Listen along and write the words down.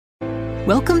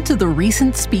Welcome to the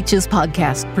Recent Speeches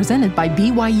podcast presented by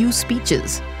BYU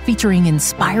Speeches, featuring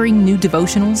inspiring new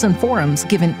devotionals and forums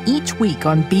given each week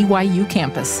on BYU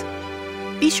campus.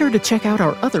 Be sure to check out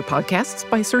our other podcasts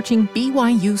by searching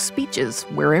BYU Speeches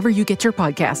wherever you get your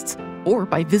podcasts, or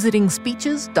by visiting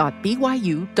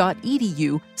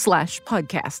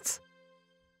speeches.byu.edu/podcasts.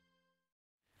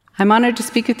 I'm honored to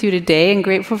speak with you today and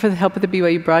grateful for the help of the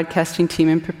BYU broadcasting team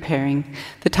in preparing.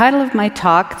 The title of my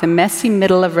talk, The Messy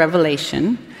Middle of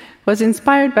Revelation, was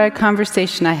inspired by a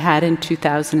conversation I had in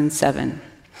 2007.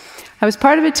 I was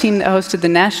part of a team that hosted the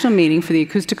national meeting for the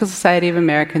Acoustical Society of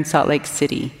America in Salt Lake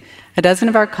City. A dozen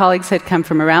of our colleagues had come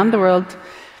from around the world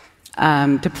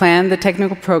to plan the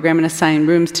technical program and assign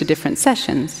rooms to different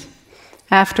sessions.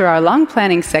 After our long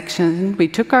planning section, we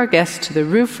took our guests to the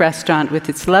Roof Restaurant with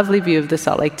its lovely view of the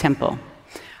Salt Lake Temple.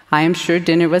 I am sure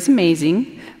dinner was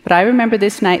amazing, but I remember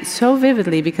this night so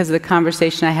vividly because of the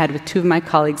conversation I had with two of my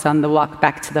colleagues on the walk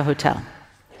back to the hotel.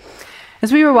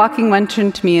 As we were walking, one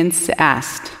turned to me and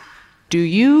asked, "Do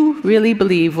you really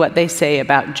believe what they say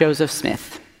about Joseph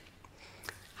Smith?"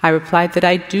 I replied that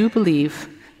I do believe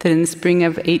that in the spring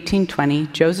of 1820,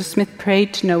 Joseph Smith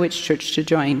prayed to know which church to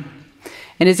join.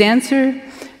 In his answer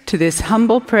to this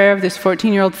humble prayer of this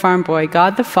 14-year-old farm boy,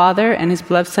 God the Father and his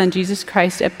beloved Son, Jesus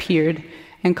Christ, appeared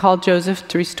and called Joseph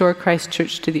to restore Christ's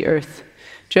church to the earth.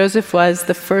 Joseph was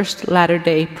the first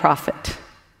latter-day prophet.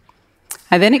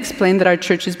 I then explained that our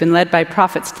church has been led by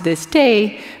prophets to this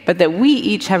day, but that we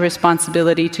each have a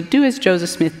responsibility to do as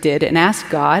Joseph Smith did and ask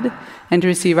God and to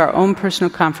receive our own personal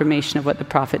confirmation of what the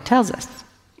prophet tells us.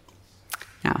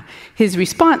 Now, his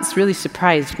response really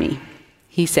surprised me.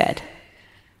 He said,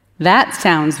 "That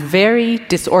sounds very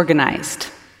disorganized."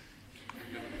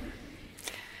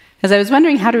 As I was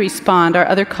wondering how to respond, our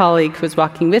other colleague who was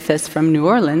walking with us from New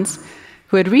Orleans,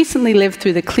 who had recently lived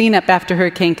through the cleanup after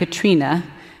Hurricane Katrina,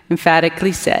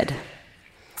 emphatically said,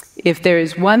 "If there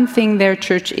is one thing their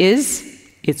church is,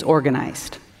 it's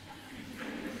organized."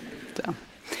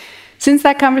 Since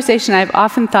that conversation, I've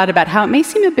often thought about how it may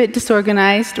seem a bit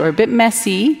disorganized or a bit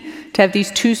messy to have these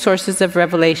two sources of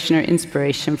revelation or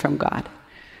inspiration from God.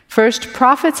 First,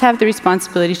 prophets have the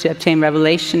responsibility to obtain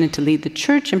revelation and to lead the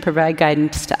church and provide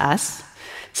guidance to us.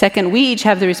 Second, we each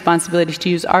have the responsibility to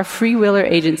use our free will or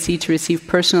agency to receive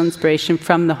personal inspiration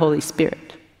from the Holy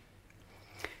Spirit.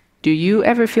 Do you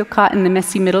ever feel caught in the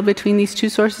messy middle between these two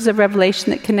sources of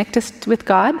revelation that connect us with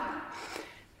God?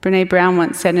 Brene Brown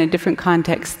once said in a different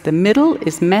context, "The middle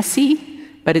is messy,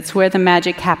 but it's where the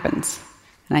magic happens."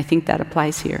 And I think that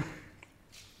applies here.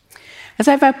 As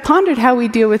I've pondered how we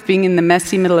deal with being in the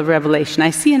messy middle of revelation,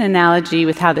 I see an analogy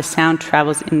with how the sound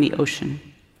travels in the ocean.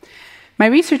 My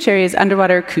research area is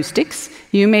underwater acoustics.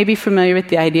 You may be familiar with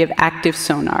the idea of active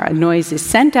sonar. A noise is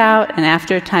sent out, and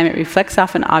after a time it reflects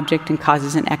off an object and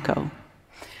causes an echo.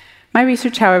 My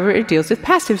research, however, it deals with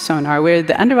passive sonar, where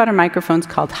the underwater microphones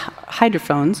called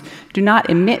hydrophones do not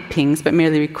emit pings, but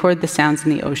merely record the sounds in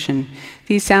the ocean.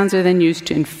 These sounds are then used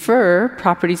to infer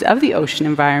properties of the ocean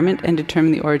environment and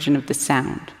determine the origin of the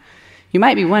sound. You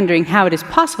might be wondering how it is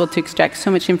possible to extract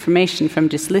so much information from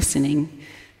just listening.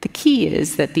 The key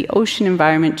is that the ocean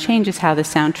environment changes how the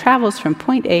sound travels from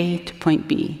point A to point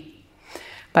B.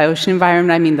 By ocean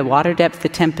environment, I mean the water depth, the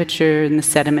temperature, and the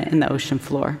sediment in the ocean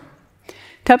floor.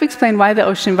 To help explain why the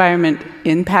ocean environment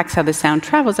impacts how the sound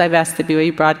travels, I've asked the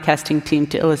BYU broadcasting team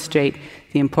to illustrate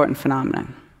the important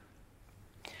phenomenon.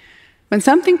 When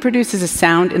something produces a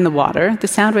sound in the water, the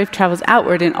sound wave travels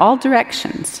outward in all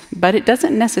directions, but it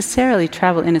doesn't necessarily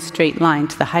travel in a straight line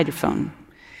to the hydrophone.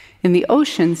 In the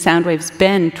ocean, sound waves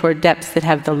bend toward depths that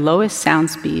have the lowest sound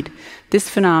speed. This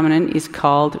phenomenon is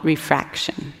called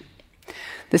refraction.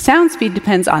 The sound speed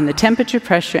depends on the temperature,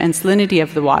 pressure, and salinity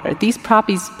of the water. These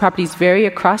properties vary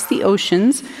across the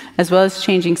oceans, as well as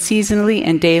changing seasonally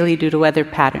and daily due to weather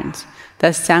patterns.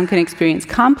 Thus, sound can experience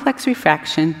complex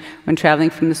refraction when traveling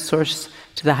from the source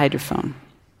to the hydrophone.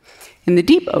 In the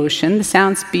deep ocean, the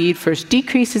sound speed first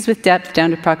decreases with depth down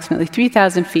to approximately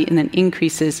 3,000 feet and then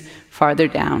increases farther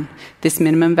down. This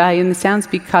minimum value in the sound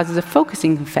speed causes a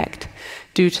focusing effect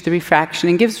due to the refraction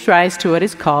and gives rise to what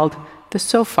is called the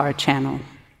SOFAR channel.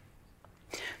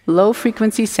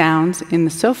 Low-frequency sounds in the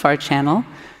SOFAR channel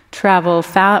travel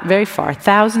very far,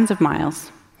 thousands of miles.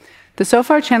 The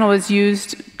SOFAR channel was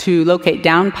used to locate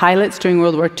downed pilots during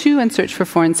World War II and search for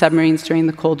foreign submarines during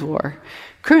the Cold War.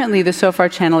 Currently, the SOFAR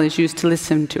channel is used to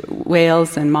listen to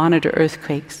whales and monitor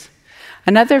earthquakes.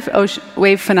 Another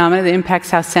wave phenomenon that impacts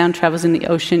how sound travels in the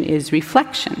ocean is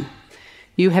reflection.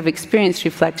 You have experienced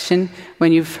reflection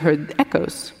when you've heard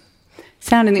echoes.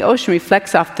 Sound in the ocean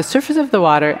reflects off the surface of the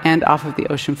water and off of the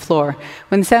ocean floor.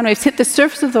 When the sound waves hit the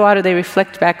surface of the water, they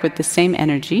reflect back with the same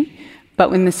energy. But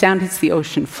when the sound hits the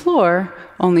ocean floor,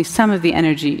 only some of the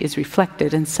energy is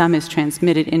reflected and some is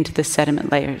transmitted into the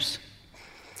sediment layers.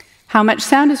 How much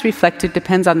sound is reflected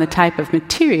depends on the type of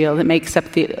material that makes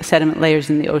up the sediment layers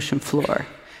in the ocean floor.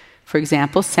 For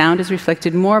example, sound is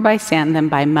reflected more by sand than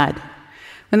by mud.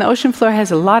 When the ocean floor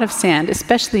has a lot of sand,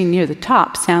 especially near the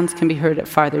top, sounds can be heard at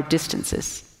farther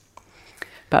distances.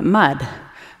 But mud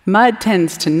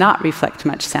tends to not reflect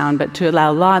much sound, but to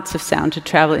allow lots of sound to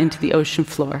travel into the ocean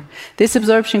floor. This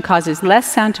absorption causes less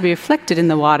sound to be reflected in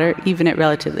the water, even at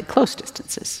relatively close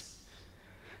distances.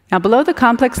 Now, below the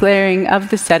complex layering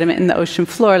of the sediment in the ocean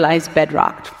floor lies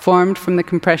bedrock, formed from the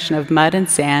compression of mud and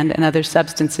sand and other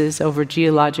substances over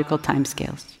geological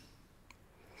timescales.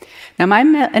 Now, my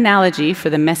analogy for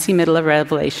the messy middle of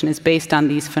Revelation is based on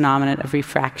these phenomena of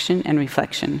refraction and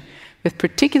reflection, with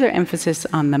particular emphasis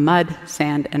on the mud,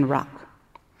 sand, and rock.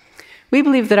 We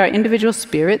believe that our individual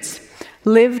spirits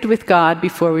lived with God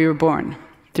before we were born.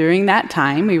 During that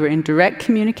time, we were in direct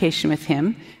communication with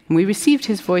Him, and we received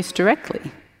His voice directly.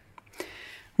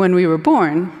 When we were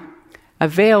born, a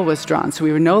veil was drawn, so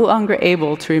we were no longer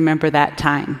able to remember that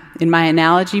time. In my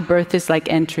analogy, birth is like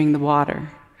entering the water.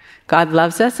 God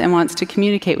loves us and wants to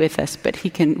communicate with us, but we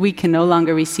can no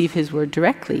longer receive His word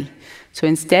directly. So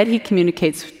instead, He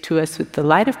communicates to us with the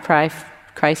light of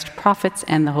Christ, prophets,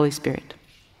 and the Holy Spirit.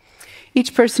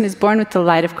 Each person is born with the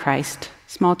light of Christ.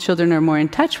 Small children are more in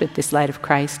touch with this light of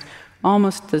Christ,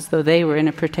 almost as though they were in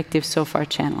a protective shofar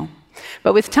channel.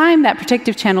 But with time, that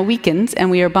protective channel weakens, and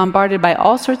we are bombarded by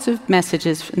all sorts of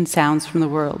messages and sounds from the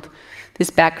world. This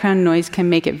background noise can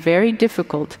make it very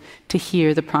difficult to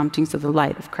hear the promptings of the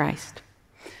light of Christ.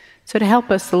 So to help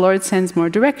us, the Lord sends more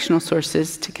directional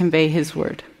sources to convey His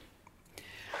word.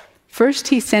 First,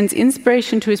 He sends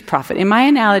inspiration to His prophet. In my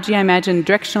analogy, I imagine a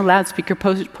directional loudspeaker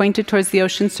pointed towards the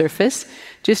ocean surface,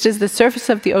 just as the surface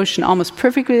of the ocean almost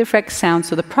perfectly reflects sound,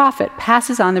 so the prophet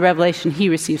passes on the revelation he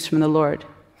receives from the Lord.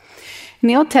 In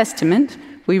the Old Testament,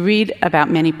 we read about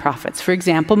many prophets. For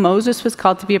example, Moses was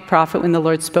called to be a prophet when the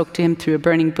Lord spoke to him through a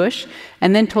burning bush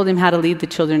and then told him how to lead the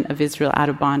children of Israel out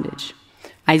of bondage.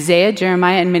 Isaiah,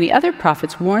 Jeremiah, and many other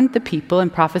prophets warned the people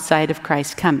and prophesied of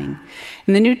Christ's coming.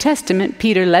 In the New Testament,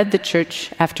 Peter led the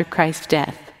church after Christ's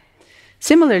death.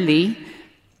 Similarly,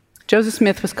 Joseph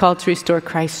Smith was called to restore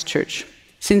Christ's church.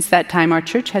 Since that time, our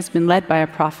church has been led by a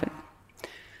prophet.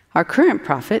 Our current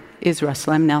prophet is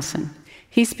Russell M. Nelson.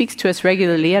 He speaks to us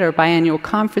regularly at our biannual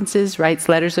conferences, writes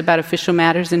letters about official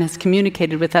matters, and has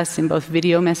communicated with us in both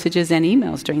video messages and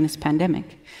emails during this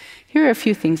pandemic. Here are a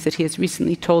few things that he has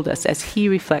recently told us as he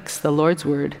reflects the Lord's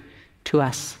word to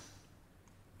us.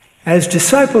 As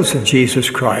disciples of Jesus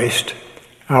Christ,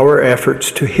 our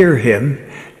efforts to hear Him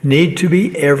need to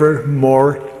be ever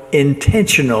more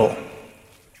intentional.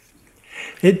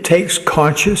 It takes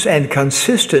conscious and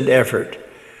consistent effort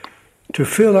to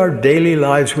fill our daily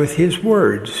lives with His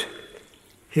words,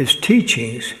 His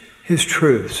teachings, His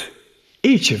truths.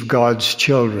 Each of God's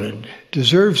children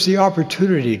deserves the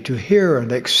opportunity to hear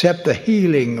and accept the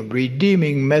healing,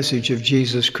 redeeming message of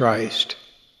Jesus Christ.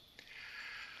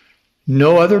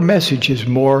 No other message is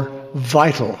more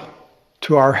vital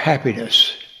to our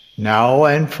happiness, now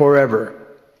and forever.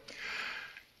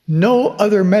 No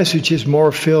other message is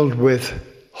more filled with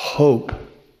hope.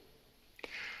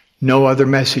 No other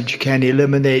message can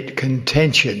eliminate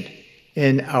contention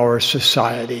in our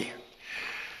society.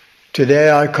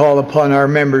 Today I call upon our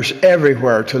members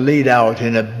everywhere to lead out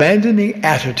in abandoning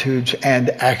attitudes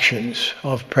and actions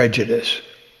of prejudice.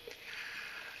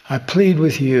 I plead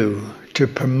with you to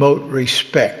promote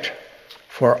respect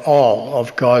for all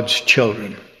of God's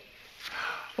children.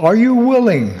 Are you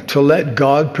willing to let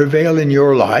God prevail in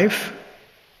your life?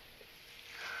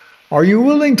 Are you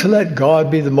willing to let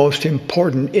God be the most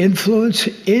important influence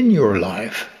in your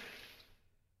life?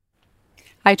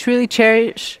 I truly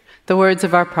cherish the words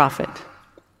of our prophet.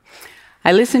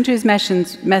 I listen to his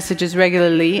messages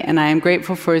regularly, and I am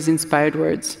grateful for his inspired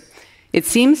words. It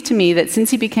seems to me that since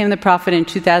he became the prophet in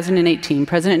 2018,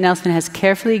 President Nelson has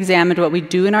carefully examined what we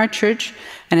do in our church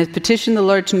and has petitioned the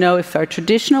Lord to know if our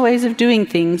traditional ways of doing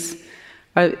things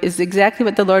is exactly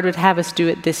what the Lord would have us do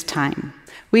at this time.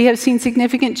 We have seen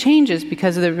significant changes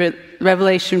because of the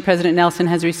revelation President Nelson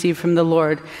has received from the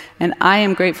Lord, and I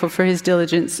am grateful for his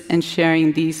diligence in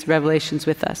sharing these revelations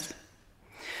with us.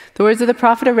 The words of the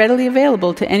prophet are readily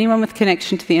available to anyone with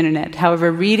connection to the internet.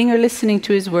 However, reading or listening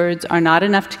to his words are not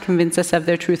enough to convince us of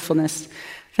their truthfulness.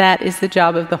 That is the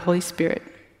job of the Holy Spirit.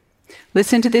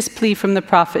 Listen to this plea from the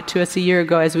prophet to us a year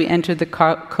ago as we entered the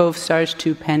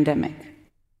COVID-SARS-2 pandemic.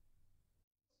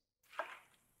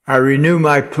 I renew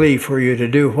my plea for you to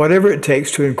do whatever it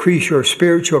takes to increase your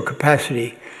spiritual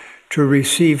capacity to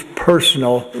receive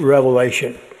personal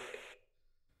revelation.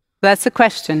 That's the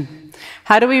question.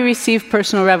 How do we receive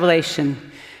personal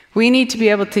revelation? We need to be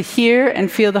able to hear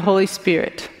and feel the Holy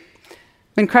Spirit.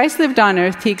 When Christ lived on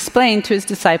earth, he explained to his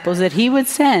disciples that he would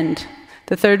send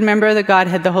the third member of the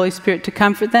Godhead, the Holy Spirit, to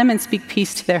comfort them and speak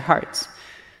peace to their hearts.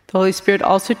 The Holy Spirit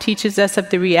also teaches us of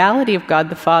the reality of God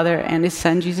the Father and his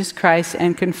Son, Jesus Christ,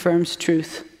 and confirms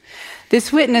truth.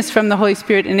 This witness from the Holy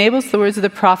Spirit enables the words of the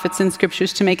prophets and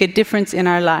scriptures to make a difference in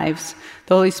our lives.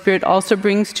 The Holy Spirit also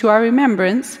brings to our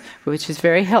remembrance, which is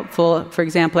very helpful, for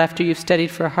example, after you've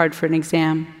studied hard for an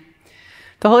exam.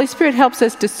 The Holy Spirit helps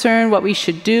us discern what we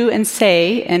should do and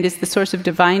say, and is the source of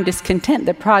divine discontent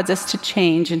that prods us to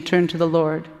change and turn to the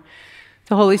Lord.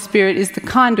 The Holy Spirit is the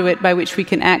conduit by which we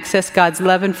can access God's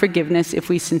love and forgiveness if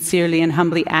we sincerely and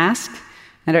humbly ask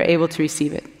and are able to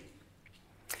receive it.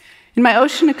 In my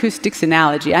ocean acoustics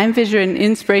analogy, I envision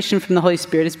inspiration from the Holy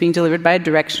Spirit as being delivered by a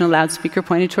directional loudspeaker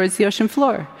pointed towards the ocean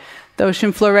floor. The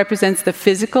ocean floor represents the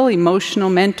physical, emotional,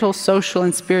 mental, social,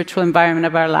 and spiritual environment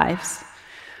of our lives.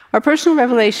 Our personal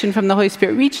revelation from the Holy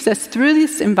Spirit reaches us through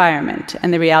this environment,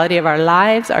 and the reality of our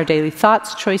lives, our daily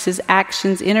thoughts, choices,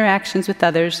 actions, interactions with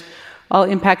others all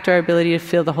impact our ability to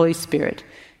feel the Holy Spirit,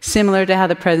 similar to how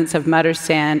the presence of mud or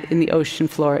sand in the ocean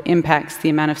floor impacts the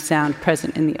amount of sound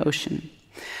present in the ocean.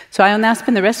 So I will now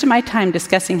spend the rest of my time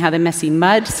discussing how the messy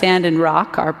mud, sand, and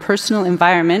rock, our personal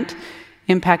environment,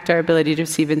 impact our ability to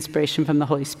receive inspiration from the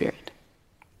Holy Spirit.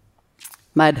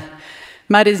 Mud.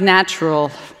 Mud is natural.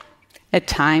 At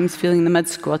times, feeling the mud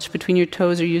squelch between your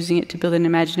toes or using it to build an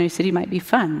imaginary city might be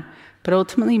fun, but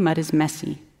ultimately mud is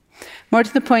messy. More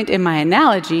to the point, in my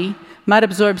analogy, mud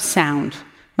absorbs sound.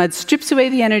 Mud strips away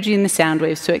the energy in the sound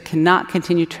waves so it cannot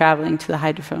continue traveling to the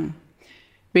hydrophone.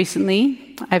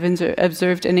 Recently, I've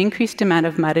observed an increased amount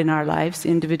of mud in our lives,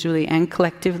 individually and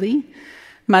collectively,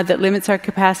 mud that limits our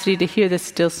capacity to hear the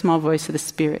still small voice of the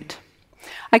Spirit.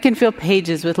 I can fill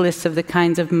pages with lists of the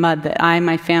kinds of mud that I,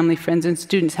 my family, friends, and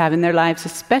students have in their lives,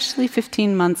 especially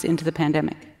 15 months into the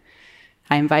pandemic.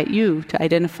 I invite you to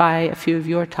identify a few of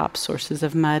your top sources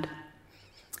of mud.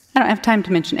 I don't have time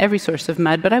to mention every source of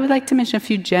mud, but I would like to mention a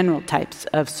few general types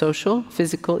of social,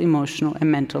 physical, emotional,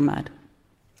 and mental mud.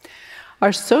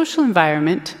 Our social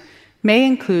environment may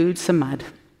include some mud.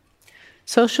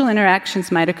 Social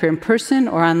interactions might occur in person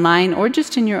or online or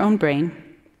just in your own brain.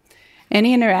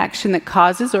 Any interaction that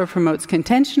causes or promotes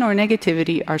contention or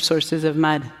negativity are sources of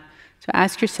mud. So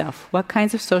ask yourself, what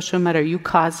kinds of social mud are you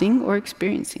causing or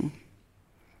experiencing?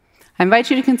 I invite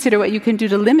you to consider what you can do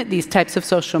to limit these types of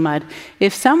social mud.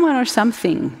 If someone or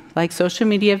something, like social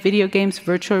media, video games,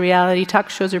 virtual reality, talk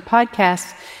shows, or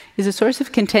podcasts, is a source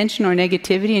of contention or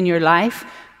negativity in your life,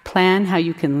 plan how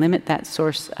you can limit that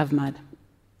source of mud.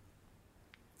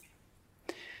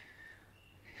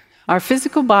 Our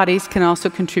physical bodies can also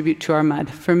contribute to our mud.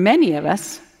 For many of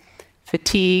us,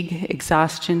 fatigue,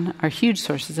 exhaustion are huge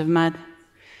sources of mud.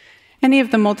 Any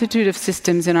of the multitude of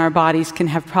systems in our bodies can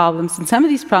have problems, and some of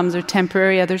these problems are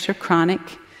temporary, others are chronic.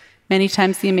 Many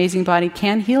times the amazing body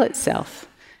can heal itself,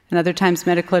 and other times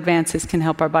medical advances can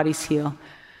help our bodies heal.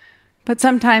 But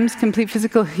sometimes complete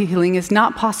physical healing is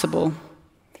not possible.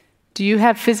 Do you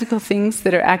have physical things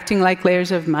that are acting like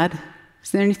layers of mud? Is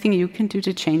there anything you can do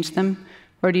to change them,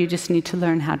 or do you just need to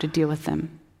learn how to deal with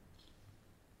them?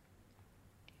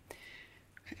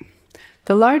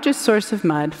 The largest source of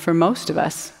mud for most of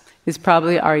us is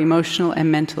probably our emotional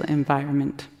and mental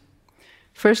environment.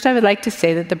 First, I would like to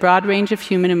say that the broad range of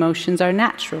human emotions are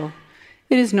natural.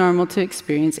 It is normal to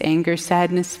experience anger,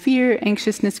 sadness, fear,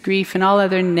 anxiousness, grief, and all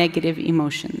other negative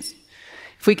emotions.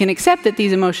 If we can accept that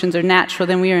these emotions are natural,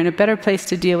 then we are in a better place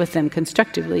to deal with them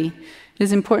constructively. It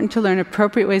is important to learn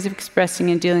appropriate ways of expressing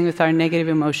and dealing with our negative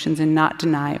emotions and not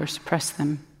deny or suppress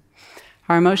them.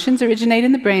 Our emotions originate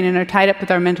in the brain and are tied up with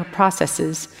our mental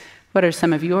processes. What are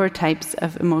some of your types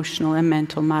of emotional and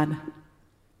mental mud?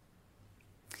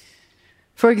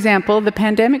 For example, the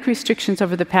pandemic restrictions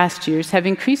over the past years have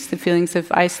increased the feelings of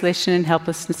isolation and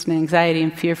helplessness and anxiety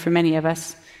and fear for many of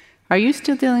us. Are you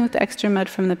still dealing with extra mud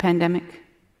from the pandemic?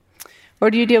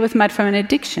 Or do you deal with mud from an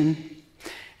addiction?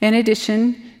 In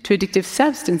addition to addictive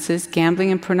substances,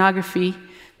 gambling, and pornography,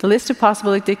 the list of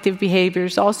possible addictive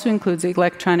behaviors also includes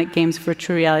electronic games,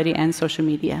 virtual reality, and social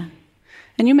media.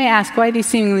 And you may ask why these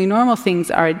seemingly normal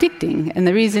things are addicting, and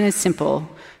the reason is simple: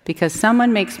 because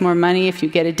someone makes more money if you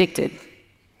get addicted.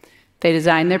 They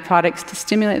design their products to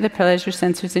stimulate the pleasure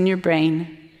sensors in your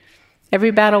brain.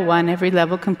 Every battle won, every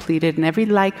level completed, and every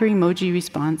like or emoji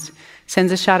response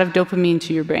sends a shot of dopamine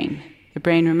to your brain. The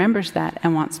brain remembers that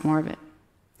and wants more of it.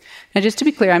 Now, just to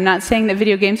be clear, I'm not saying that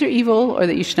video games are evil or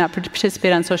that you should not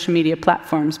participate on social media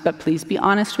platforms, but please be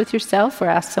honest with yourself or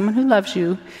ask someone who loves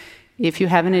you if you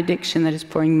have an addiction that is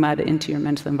pouring mud into your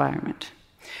mental environment.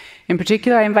 In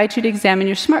particular, I invite you to examine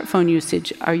your smartphone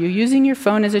usage. Are you using your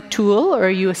phone as a tool, or are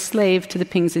you a slave to the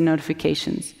pings and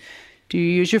notifications? Do you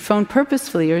use your phone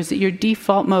purposefully, or is it your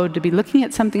default mode to be looking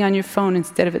at something on your phone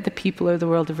instead of at the people or the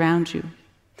world around you?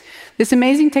 This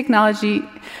amazing technology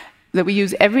that we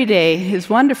use every day is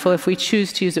wonderful if we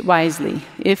choose to use it wisely.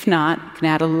 If not, it can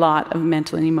add a lot of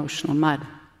mental and emotional mud.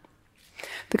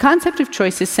 The concept of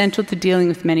choice is central to dealing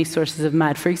with many sources of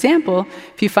mud. For example,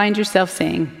 if you find yourself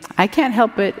saying, "I can't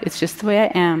help it, it's just the way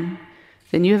I am,"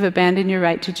 then you have abandoned your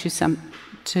right to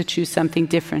choose something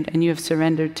different, and you have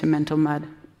surrendered to mental mud.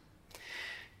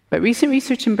 But recent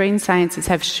research in brain sciences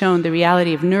have shown the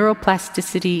reality of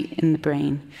neuroplasticity in the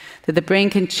brain, that the brain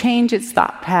can change its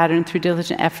thought pattern through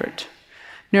diligent effort.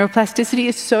 Neuroplasticity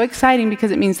is so exciting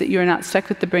because it means that you are not stuck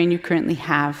with the brain you currently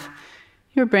have.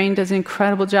 Your brain does an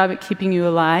incredible job at keeping you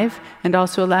alive and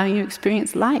also allowing you to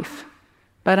experience life.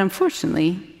 But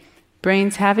unfortunately,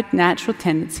 brains have a natural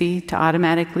tendency to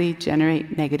automatically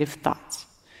generate negative thoughts.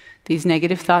 These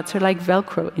negative thoughts are like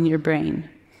Velcro in your brain.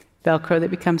 Velcro that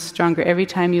becomes stronger every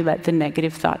time you let the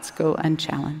negative thoughts go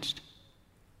unchallenged.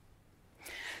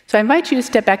 So I invite you to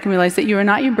step back and realize that you are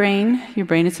not your brain. Your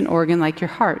brain is an organ like your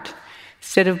heart.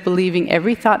 Instead of believing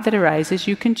every thought that arises,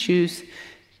 you can choose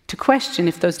to question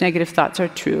if those negative thoughts are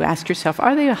true. Ask yourself,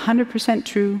 are they 100%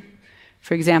 true?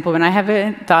 For example, when I have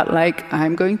a thought like,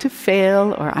 "I'm going to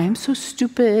fail," or "I am so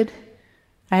stupid,"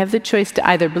 I have the choice to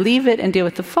either believe it and deal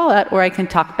with the fallout, or I can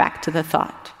talk back to the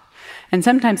thought. And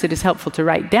sometimes it is helpful to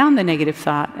write down the negative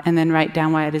thought and then write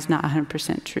down why it is not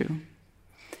 100% true.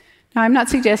 Now, I'm not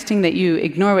suggesting that you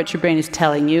ignore what your brain is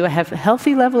telling you. A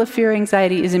healthy level of fear or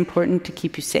anxiety is important to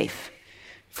keep you safe.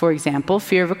 For example,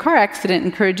 fear of a car accident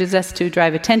encourages us to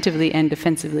drive attentively and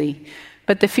defensively.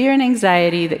 But the fear and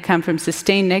anxiety that come from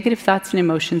sustained negative thoughts and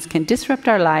emotions can disrupt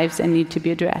our lives and need to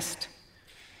be addressed.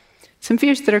 Some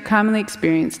fears that are commonly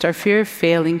experienced are fear of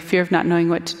failing, fear of not knowing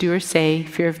what to do or say,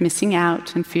 fear of missing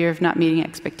out, and fear of not meeting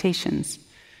expectations.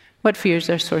 What fears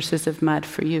are sources of mud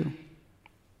for you?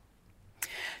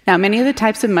 Now, many of the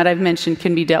types of mud I've mentioned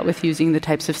can be dealt with using the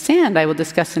types of sand I will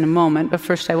discuss in a moment, but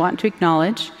first I want to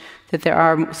acknowledge that there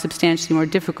are substantially more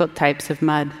difficult types of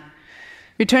mud.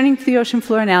 Returning to the ocean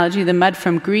floor analogy, the mud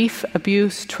from grief,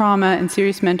 abuse, trauma, and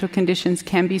serious mental conditions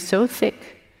can be so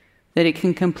thick that it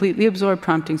can completely absorb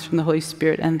promptings from the Holy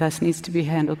Spirit and thus needs to be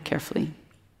handled carefully.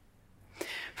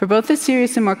 For both the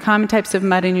serious and more common types of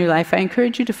mud in your life, I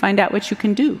encourage you to find out what you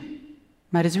can do.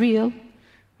 Mud is real.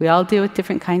 We all deal with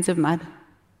different kinds of mud.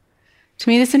 To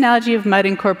me, this analogy of mud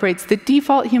incorporates the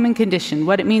default human condition,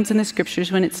 what it means in the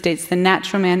scriptures when it states the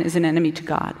natural man is an enemy to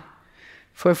God.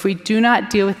 For if we do not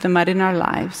deal with the mud in our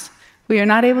lives, we are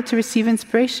not able to receive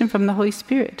inspiration from the Holy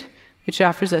Spirit, which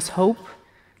offers us hope,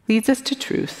 leads us to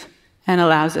truth, and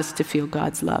allows us to feel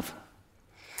God's love.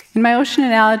 In my ocean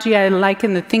analogy, I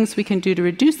liken the things we can do to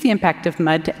reduce the impact of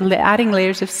mud to adding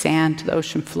layers of sand to the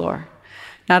ocean floor.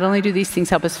 Not only do these things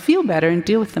help us feel better and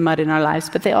deal with the mud in our lives,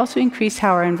 but they also increase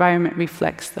how our environment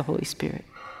reflects the Holy Spirit.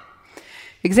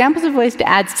 Examples of ways to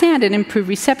add sand and improve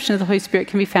reception of the Holy Spirit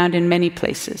can be found in many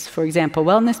places. For example,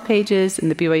 wellness pages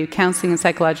and the BYU Counseling and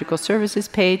Psychological Services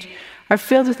page are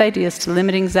filled with ideas to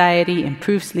limit anxiety,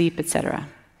 improve sleep, etc.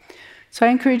 So I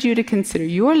encourage you to consider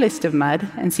your list of mud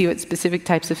and see what specific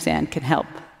types of sand can help.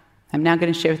 I'm now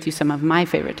going to share with you some of my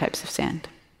favorite types of sand.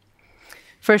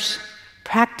 First,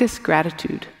 practice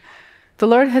gratitude. The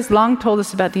Lord has long told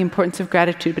us about the importance of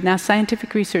gratitude, but now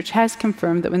scientific research has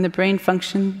confirmed that when the brain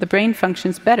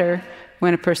functions better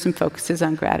when a person focuses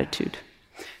on gratitude.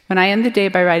 When I end the day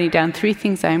by writing down 3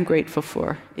 things I am grateful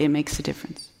for, it makes a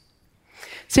difference.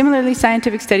 Similarly,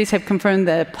 scientific studies have confirmed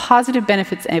the positive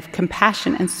benefits of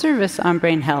compassion and service on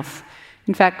brain health.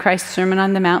 In fact, Christ's Sermon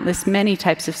on the Mount lists many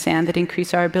types of sand that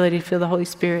increase our ability to feel the Holy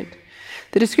Spirit.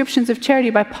 The descriptions of charity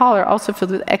by Paul are also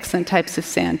filled with excellent types of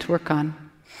sand to work on.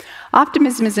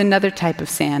 Optimism is another type of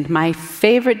sand. My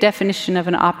favorite definition of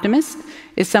an optimist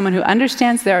is someone who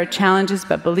understands there are challenges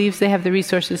but believes they have the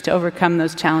resources to overcome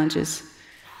those challenges.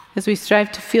 As we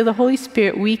strive to feel the Holy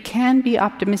Spirit, we can be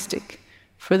optimistic,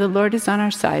 for the Lord is on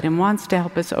our side and wants to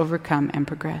help us overcome and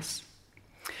progress.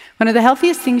 One of the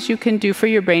healthiest things you can do for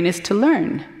your brain is to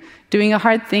learn. Doing a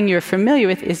hard thing you're familiar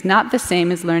with is not the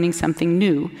same as learning something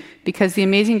new, because the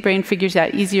amazing brain figures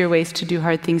out easier ways to do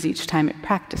hard things each time it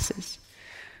practices.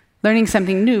 Learning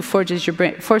something new forces your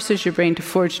brain to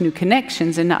forge new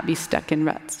connections and not be stuck in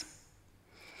ruts.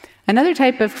 Another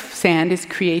type of sand is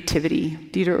creativity.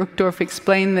 Dieter Uchtdorf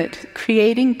explained that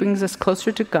creating brings us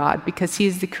closer to God because He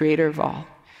is the creator of all.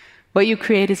 What you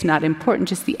create is not important,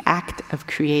 just the act of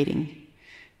creating.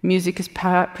 Music is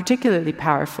particularly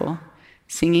powerful.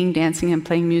 Singing, dancing, and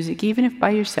playing music, even if by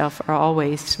yourself, are all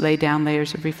ways to lay down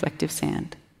layers of reflective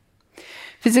sand.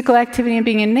 Physical activity and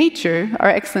being in nature are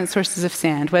excellent sources of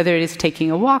sand, whether it is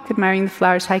taking a walk, admiring the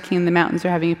flowers, hiking in the mountains, or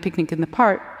having a picnic in the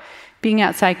park. Being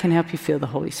outside can help you feel the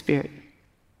Holy Spirit.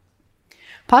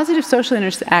 Positive social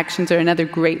interactions are another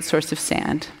great source of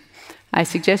sand. I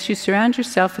suggest you surround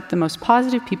yourself with the most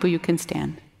positive people you can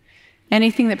stand.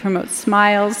 Anything that promotes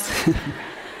smiles.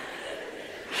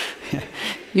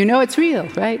 You know it's real,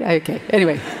 right? Okay,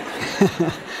 anyway.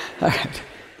 All right.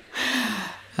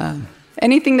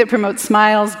 Anything that promotes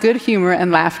smiles, good humor,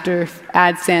 and laughter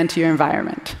adds sand to your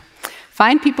environment.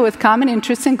 Find people with common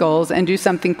interests and goals and do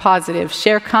something positive.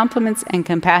 Share compliments and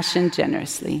compassion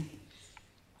generously.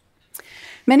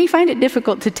 Many find it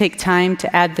difficult to take time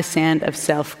to add the sand of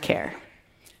self-care.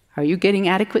 Are you getting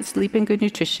adequate sleep and good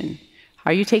nutrition?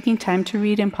 Are you taking time to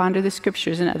read and ponder the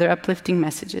scriptures and other uplifting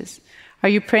messages? Are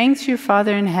you praying to your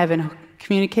Father in heaven,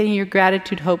 communicating your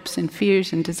gratitude, hopes, and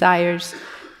fears and desires,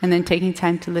 and then taking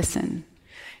time to listen?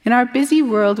 In our busy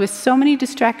world with so many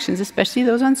distractions, especially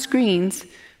those on screens,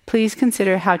 please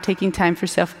consider how taking time for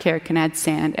self-care can add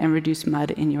sand and reduce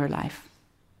mud in your life.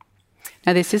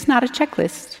 Now, this is not a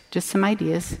checklist, just some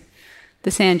ideas.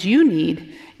 The sand you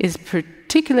need is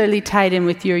particularly tied in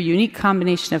with your unique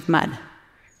combination of mud.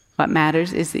 What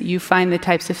matters is that you find the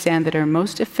types of sand that are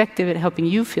most effective at helping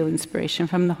you feel inspiration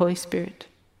from the Holy Spirit.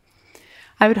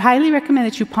 I would highly recommend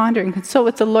that you ponder and consult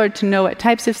with the Lord to know what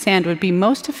types of sand would be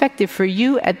most effective for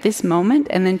you at this moment,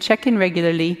 and then check in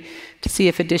regularly to see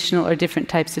if additional or different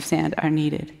types of sand are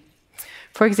needed.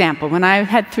 For example, when I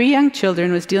had 3 young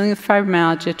children, was dealing with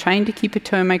fibromyalgia, trying to keep a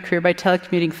toe in my career by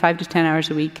telecommuting 5 to 10 hours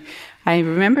a week, I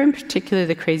remember in particular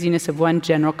the craziness of one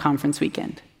general conference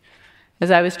weekend.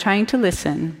 As I was trying to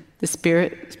listen, the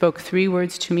Spirit spoke 3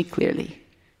 words to me clearly: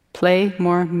 play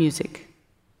more music.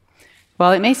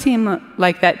 While it may seem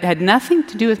like that had nothing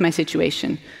to do with my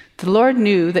situation, the Lord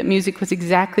knew that music was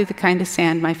exactly the kind of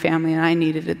sand my family and I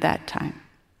needed at that time.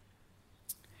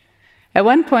 At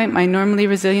one point, my normally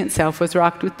resilient self was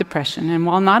rocked with depression, and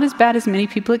while not as bad as many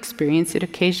people experience, it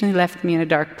occasionally left me in a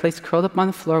dark place, curled up on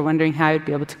the floor, wondering how I'd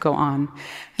be able to go on.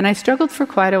 And I struggled for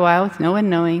quite a while with no one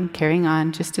knowing, carrying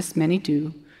on, just as many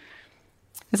do.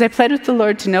 As I pled with the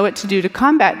Lord to know what to do to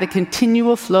combat the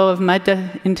continual flow of mud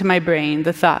into my brain,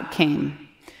 the thought came: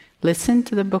 listen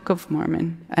to the Book of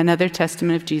Mormon, another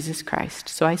testament of Jesus Christ.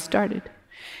 So I started.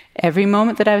 Every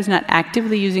moment that I was not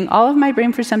actively using all of my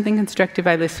brain for something constructive,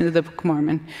 I listened to the Book of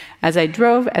Mormon. As I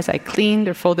drove, as I cleaned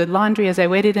or folded laundry, as I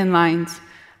waited in lines,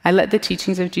 I let the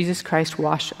teachings of Jesus Christ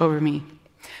wash over me.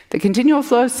 The continual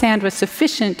flow of sand was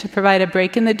sufficient to provide a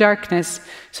break in the darkness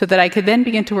so that I could then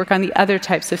begin to work on the other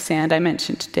types of sand I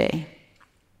mentioned today.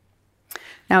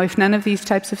 Now, if none of these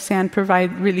types of sand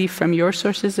provide relief from your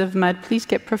sources of mud, please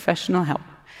get professional help.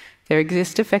 There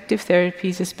exist effective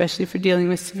therapies, especially for dealing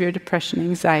with severe depression,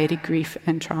 anxiety, grief,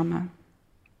 and trauma.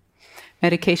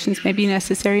 Medications may be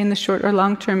necessary in the short or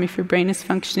long term if your brain is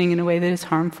functioning in a way that is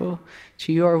harmful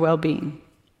to your well-being.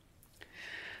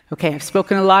 Okay, I've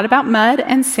spoken a lot about mud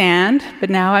and sand, but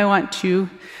now I want you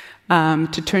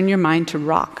to turn your mind to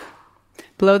rock.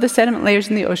 Below the sediment layers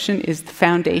in the ocean is the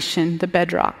foundation, the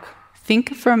bedrock.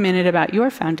 Think for a minute about your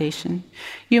foundation.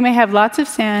 You may have lots of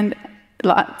sand,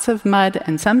 lots of mud,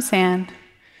 and some sand.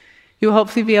 You will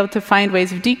hopefully be able to find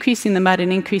ways of decreasing the mud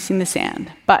and increasing the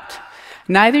sand. But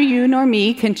neither you nor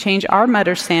me can change our mud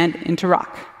or sand into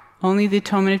rock. Only the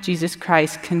atonement of Jesus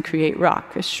Christ can create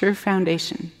rock, a sure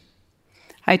foundation.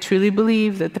 I truly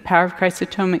believe that the power of Christ's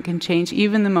atonement can change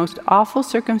even the most awful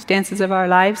circumstances of our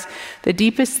lives, the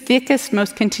deepest, thickest,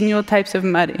 most continual types of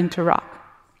mud, into rock.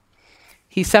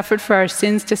 He suffered for our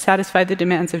sins to satisfy the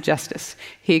demands of justice.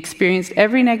 He experienced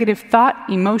every negative thought,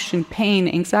 emotion, pain,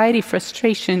 anxiety,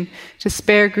 frustration,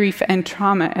 despair, grief, and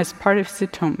trauma as part of his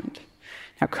atonement.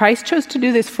 Now, Christ chose to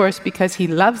do this for us because he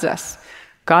loves us.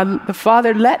 God the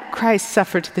Father let Christ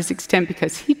suffer to this extent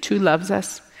because he too loves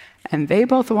us. And they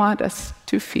both want us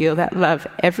to feel that love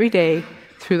every day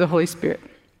through the Holy Spirit.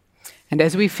 And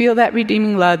as we feel that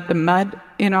redeeming love, the mud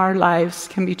in our lives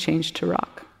can be changed to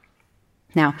rock.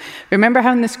 Now, remember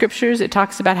how in the scriptures it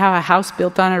talks about how a house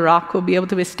built on a rock will be able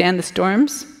to withstand the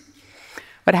storms?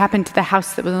 What happened to the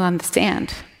house that was on the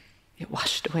sand? It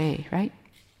washed away, right?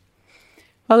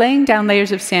 While laying down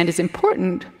layers of sand is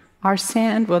important, our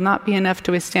sand will not be enough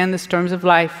to withstand the storms of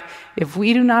life if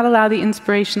we do not allow the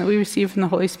inspiration that we receive from the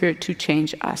Holy Spirit to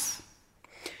change us.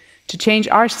 To change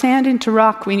our sand into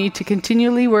rock, we need to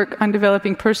continually work on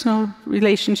developing personal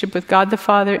relationship with God the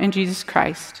Father and Jesus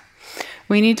Christ.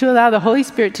 We need to allow the Holy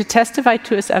Spirit to testify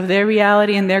to us of their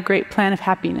reality and their great plan of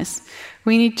happiness.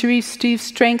 We need to receive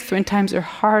strength when times are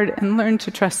hard and learn to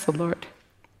trust the Lord.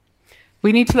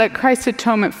 We need to let Christ's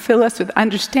atonement fill us with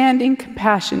understanding,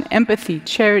 compassion, empathy,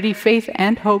 charity, faith,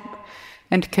 and hope,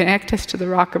 and to connect us to the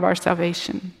rock of our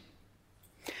salvation.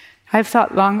 I've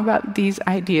thought long about these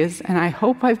ideas, and I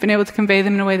hope I've been able to convey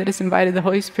them in a way that has invited the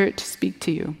Holy Spirit to speak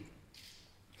to you.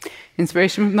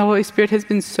 Inspiration from the Holy Spirit has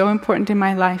been so important in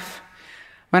my life.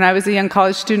 When I was a young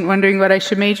college student wondering what I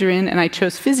should major in, and I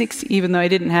chose physics even though I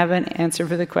didn't have an answer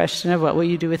for the question of what will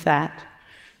you do with that,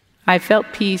 I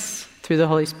felt peace through the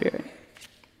Holy Spirit.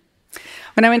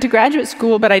 When I went to graduate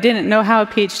school, but I didn't know how a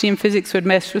PhD in physics would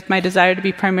mesh with my desire to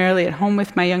be primarily at home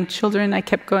with my young children, I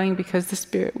kept going because the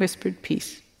Spirit whispered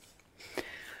peace.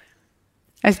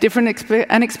 As different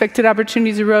unexpected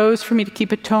opportunities arose for me to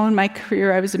keep a toe in my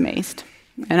career, I was amazed.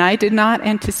 And I did not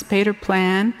anticipate or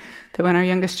plan that when our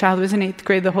youngest child was in 8th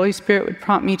grade, the Holy Spirit would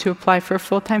prompt me to apply for a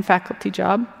full-time faculty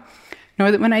job, nor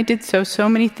that when I did so, so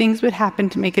many things would happen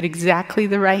to make it exactly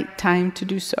the right time to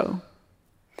do so.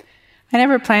 I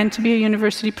never planned to be a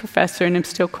university professor, and am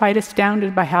still quite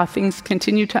astounded by how things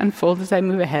continue to unfold as I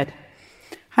move ahead.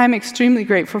 I am extremely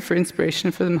grateful for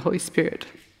inspiration from the Holy Spirit.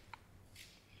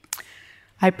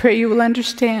 I pray you will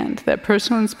understand that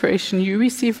personal inspiration you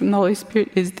receive from the Holy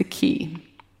Spirit is the key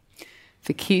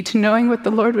to knowing what the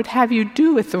Lord would have you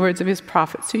do with the words of his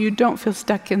prophet, so you don't feel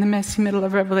stuck in the messy middle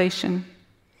of Revelation.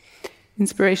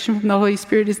 Inspiration from the Holy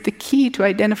Spirit is the key to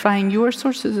identifying your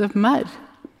sources of mud,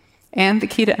 and the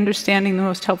key to understanding the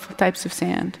most helpful types of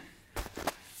sand.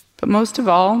 But most of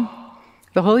all,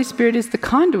 the Holy Spirit is the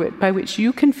conduit by which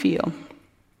you can feel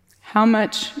how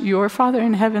much your Father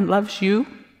in heaven loves you,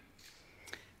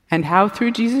 and how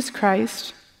through Jesus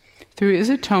Christ, through his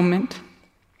atonement,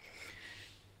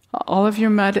 all of your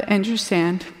mud and your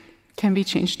sand can be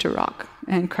changed to rock,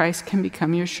 and Christ can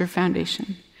become your sure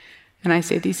foundation. And I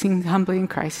say these things humbly in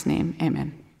Christ's name.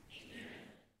 Amen.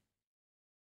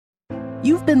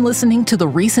 You've been listening to the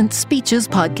Recent Speeches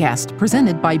podcast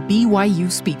presented by BYU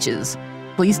Speeches.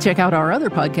 Please check out our other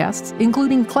podcasts,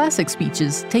 including classic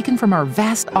speeches taken from our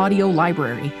vast audio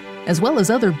library, as well as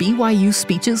other BYU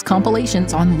Speeches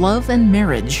compilations on love and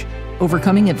marriage,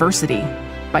 overcoming adversity,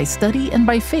 by study and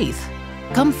by faith.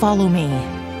 Come follow me,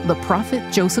 the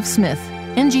prophet Joseph Smith,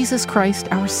 and Jesus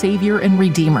Christ, our Savior and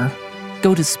Redeemer.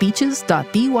 Go to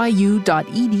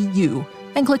speeches.byu.edu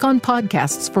and click on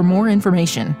podcasts for more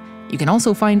information. You can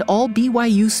also find all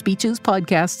BYU Speeches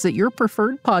podcasts at your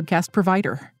preferred podcast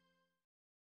provider.